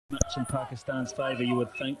Much in Pakistan's favour, you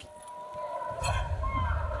would think.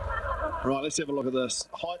 Right, let's have a look at this.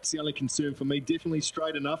 Height's the only concern for me. Definitely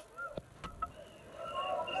straight enough.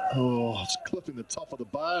 Oh, it's clipping the top of the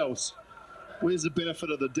bales. Where's the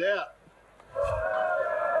benefit of the doubt?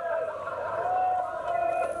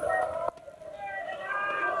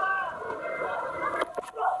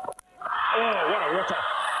 Oh, what a ripper.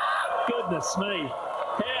 Goodness me.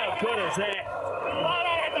 How good is that?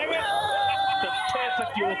 The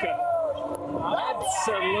perfect Yorker.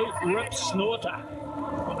 Absolute rip snorter.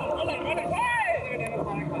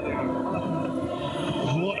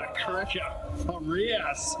 What a cracker from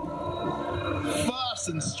Riaz. Fast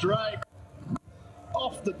and straight.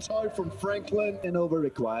 Off the toe from Franklin. And over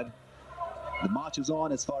required. The march is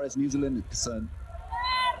on as far as New Zealand is concerned.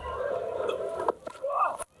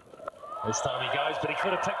 This time he goes, but he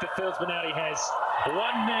could have picked the fieldsman out. He has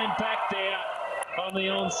one man back there on the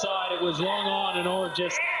onside. It was long on, and Orr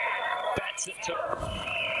just bats it to.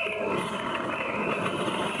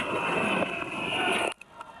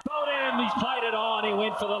 Bowled him, he's played it on. He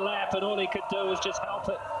went for the lap, and all he could do was just help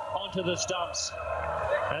it onto the stumps.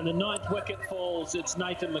 And the 9th wicket falls. It's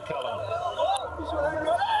Nathan McCullum.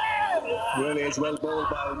 Really is well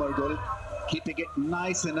bowled by Umar Gul, keeping it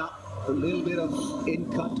nice and up. A little bit of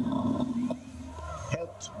in-cut,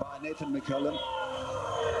 helped by Nathan McCullum.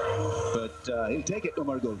 But he'll take it,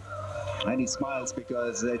 Umar Gul. And he smiles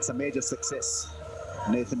because it's a major success.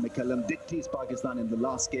 Nathan McCullum did tease Pakistan in the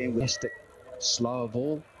last game with a slower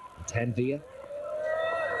ball, Tanvir.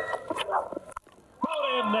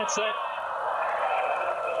 Bowled him, that's it.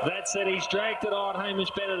 That's it, he's dragged it on. Hamish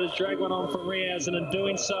Bennett has dragged one on from Riaz, and in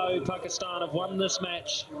doing so, Pakistan have won this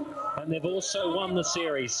match, and they've also won the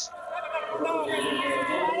series.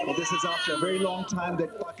 Well, this is after a very long time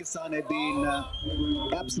that Pakistan had been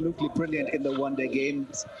absolutely brilliant in the one-day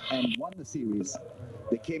games and won the series.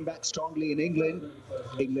 They came back strongly in England.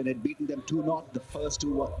 England had beaten them 2-0. The first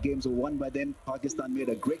two games were won by them. Pakistan made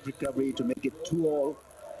a great recovery to make it 2-all.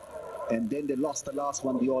 And then they lost the last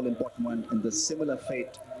one, the all-important one, and the similar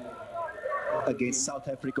fate against South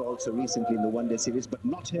Africa also recently in the one-day series, but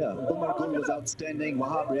not here. Umar Gul was outstanding.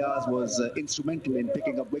 Wahab Riaz was instrumental in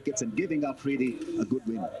picking up wickets and giving Afridi a good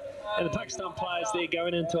win. And the Pakistan players, they're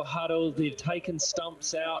going into a huddle. They've taken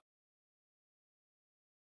stumps out.